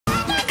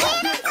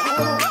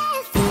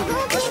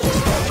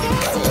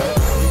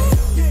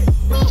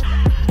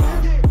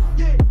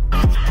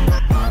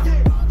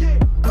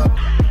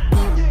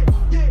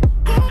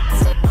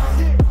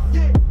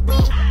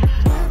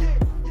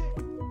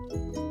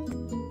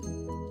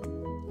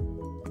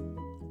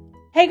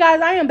Hey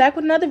guys, I am back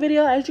with another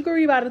video. As you can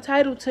read by the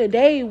title,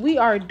 today we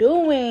are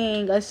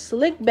doing a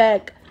slick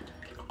back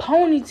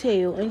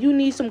ponytail, and you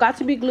need some got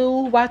to be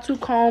glue, Y2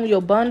 comb,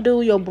 your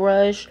bundle, your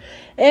brush,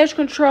 edge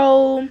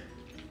control,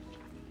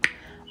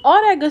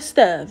 all that good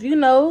stuff. You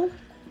know,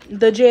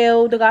 the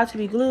gel, the got to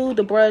be glue,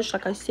 the brush,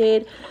 like I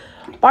said,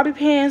 bobby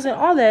pins and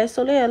all that.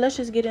 So yeah, let's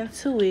just get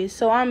into it.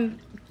 So I'm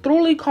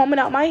thoroughly combing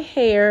out my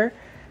hair,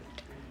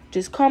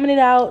 just combing it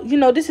out. You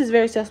know, this is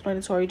very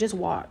self-explanatory, just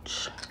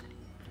watch.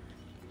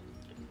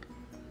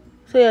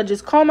 So yeah,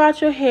 just comb out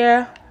your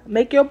hair,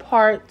 make your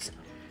parts,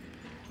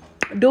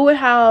 do it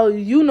how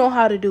you know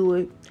how to do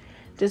it.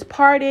 Just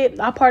part it.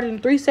 I part it in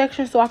 3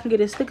 sections so I can get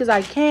as slick as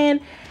I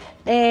can.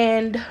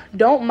 And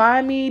don't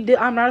mind me,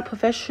 I'm not a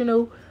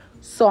professional,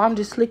 so I'm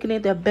just slicking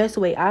it the best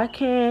way I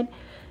can.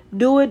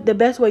 Do it the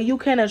best way you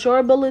can at your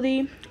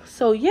ability.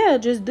 So yeah,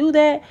 just do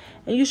that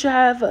and you should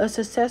have a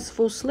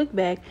successful slick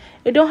back.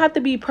 It don't have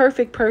to be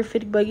perfect,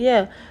 but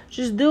yeah,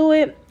 just do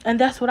it. And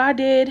that's what I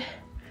did.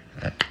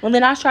 And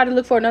then I tried to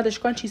look for another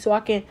scrunchie so I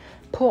can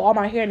pull all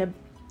my hair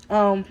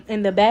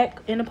in the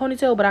back in the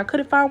ponytail, but I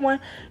couldn't find one,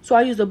 so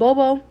I used a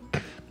bobo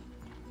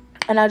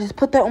and I just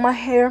put that on my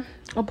hair.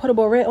 I'll put a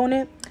barrette on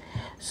it.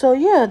 So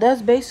yeah,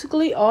 that's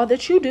basically all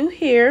that you do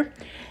here.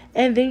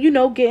 And then, you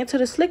know, get into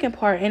the slicking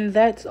part, and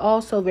that's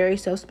also very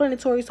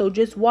self-explanatory, so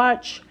just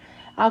watch.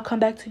 I'll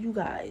come back to you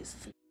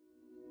guys.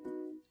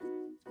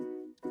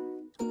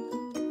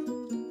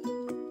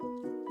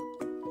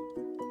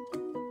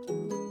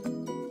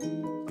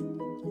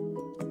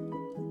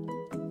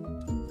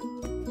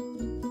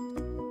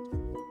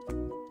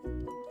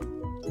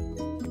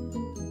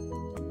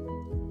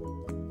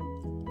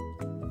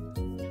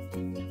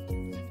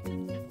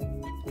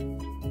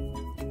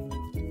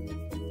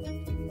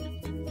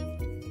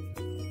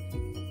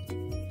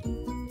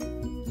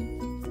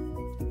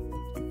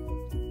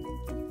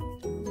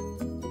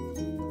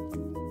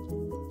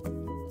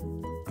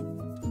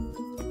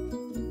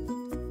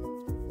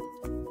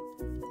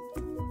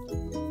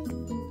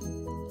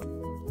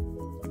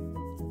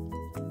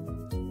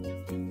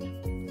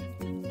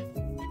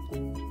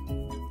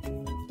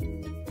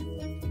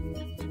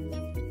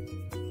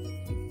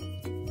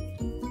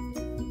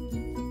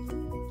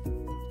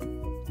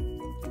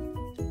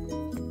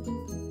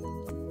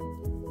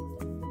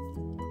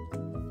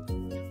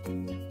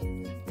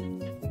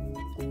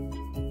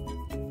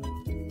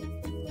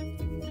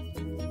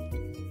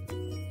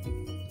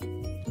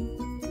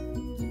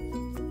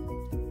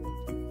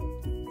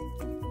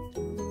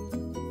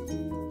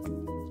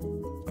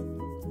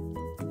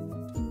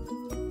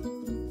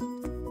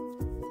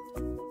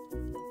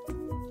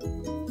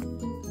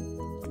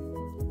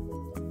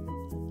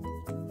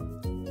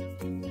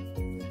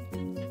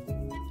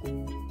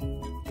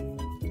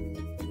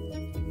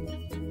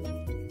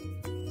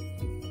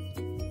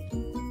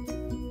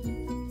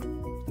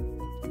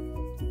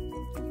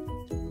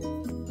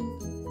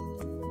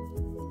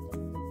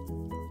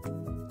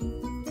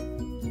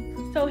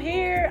 So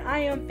here I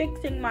am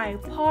fixing my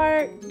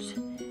part,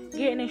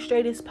 getting it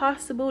straight as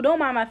possible. Don't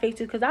mind my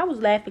faces because I was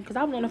laughing because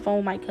I was on the phone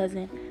with my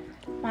cousin,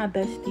 my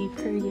bestie,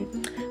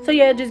 period. So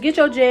yeah, just get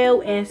your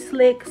gel and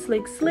slick.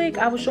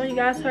 I was showing you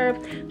guys her.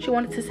 She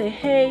wanted to say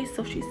hey,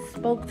 so she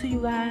spoke to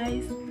you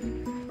guys.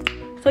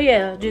 So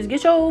yeah, just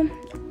get your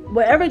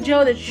whatever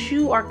gel that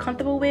you are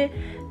comfortable with,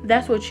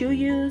 that's what you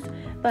use.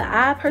 But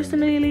I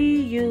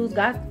personally use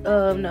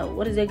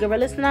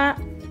Gorilla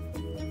Snot.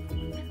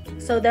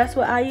 So that's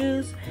what I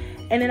use.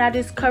 And then I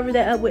just cover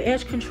that up with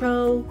edge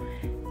control.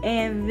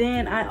 And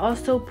then I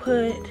also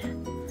put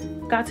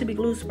got to be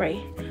glue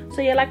spray. So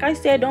yeah, like I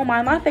said, don't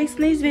mind my face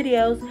in these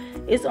videos.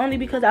 It's only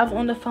because I was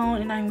on the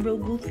phone and I'm real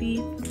goofy.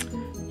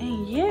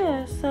 And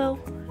yeah, so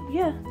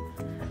yeah.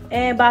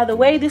 And by the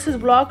way, this is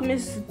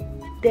Vlogmas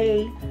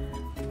day.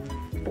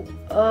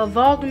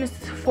 Vlogmas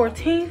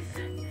 14th.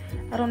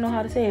 I don't know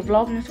how to say it.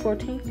 Vlogmas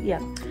 14th.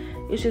 Yeah.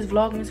 It's just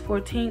Vlogmas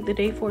 14th, the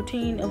day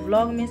 14 of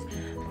Vlogmas.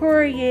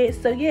 Period.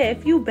 So yeah,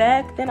 if you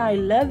back, then I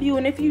love you.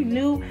 And if you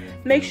new,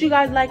 make sure you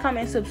guys like,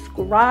 comment,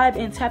 subscribe,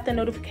 and tap the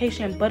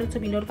notification button to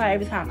be notified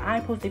every time I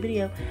post a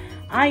video.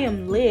 I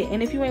am lit.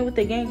 And if you ain't with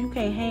the gang, you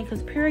can't hang,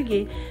 because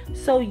period.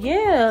 So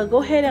yeah,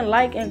 go ahead and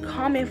like and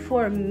comment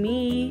for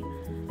me.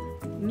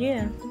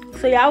 Yeah.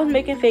 So yeah, I was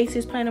making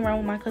faces, playing around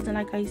with my cousin,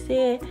 like I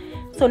said.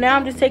 So now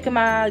I'm just taking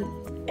my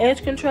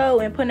edge control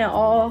and putting it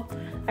all,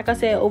 like I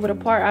said, over the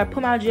part. I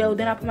put my gel,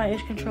 then I put my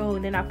edge control,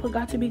 and then I put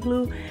got to be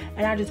glue,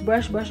 and I just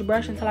brush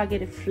until I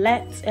get it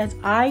flat as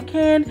I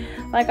can.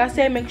 Like I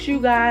said, make sure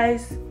you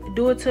guys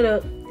do it to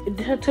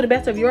the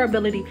best of your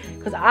ability,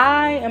 because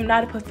I am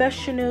not a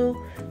professional,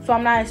 so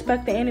I'm not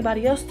expecting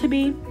anybody else to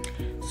be.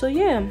 So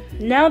yeah,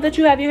 now that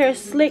you have your hair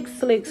slick,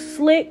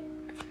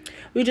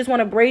 you just want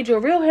to braid your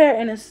real hair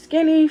in a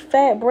skinny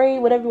fat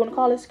braid, whatever you want to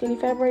call it, skinny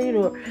fat braid,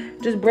 or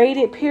just braid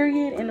it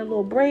period in a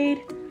little braid.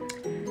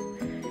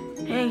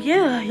 And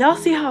yeah, y'all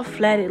see how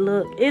flat it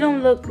look. It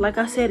don't look, like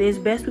I said, it's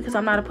best because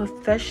I'm not a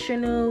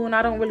professional and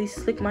I don't really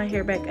slick my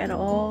hair back at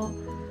all.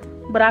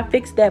 But I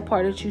fixed that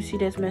part that you see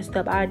that's messed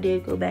up. I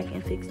did go back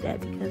and fix that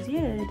because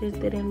yeah, it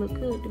just didn't look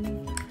good to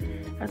me.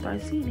 after I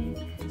seen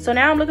it. So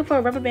now I'm looking for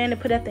a rubber band to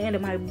put at the end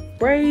of my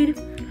braid.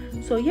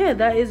 So yeah,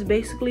 that is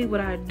basically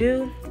what I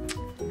do.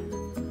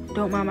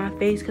 Don't mind my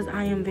face because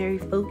I am very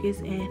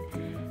focused, and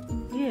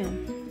yeah.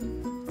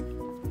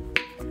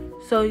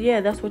 So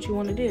yeah, that's what you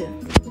want to do.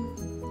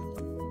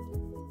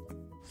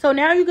 So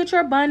now you get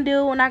your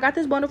bundle, and I got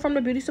this bundle from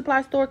the beauty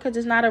supply store because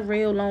it's not a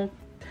real long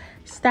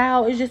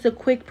style. It's just a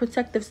quick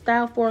protective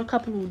style for a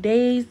couple of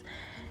days.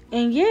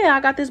 And yeah, I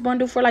got this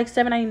bundle for like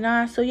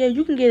 $7.99. So yeah,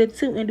 you can get it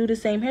too and do the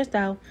same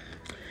hairstyle.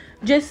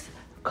 Just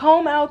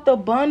comb out the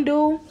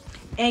bundle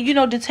and, you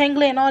know,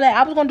 detangle it and all that.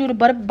 I was gonna do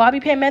the bobby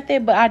pin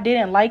method, but I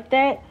didn't like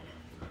that,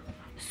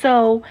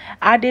 so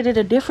I did it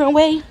a different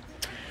way.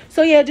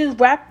 So yeah, just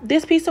wrap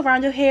this piece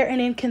around your hair and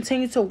then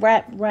continue to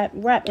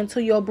wrap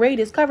until your braid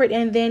is covered,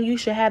 and then you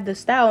should have the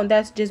style, and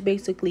that's just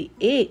basically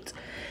it.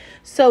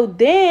 So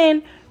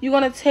then you're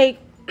gonna take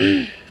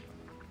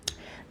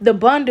the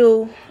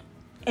bundle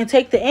and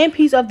take the end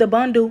piece of the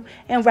bundle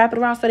and wrap it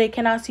around so they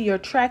cannot see your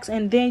tracks,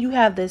 and then you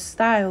have this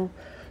style.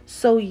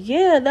 So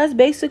yeah, that's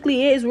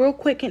basically it. It's real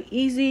quick and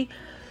easy.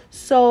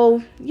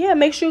 So yeah,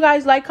 make sure you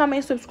guys like,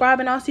 comment, subscribe,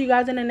 and I'll see you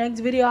guys in the next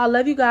video. I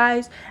love you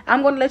guys.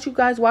 I'm going to let you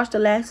guys watch the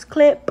last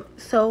clip.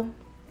 So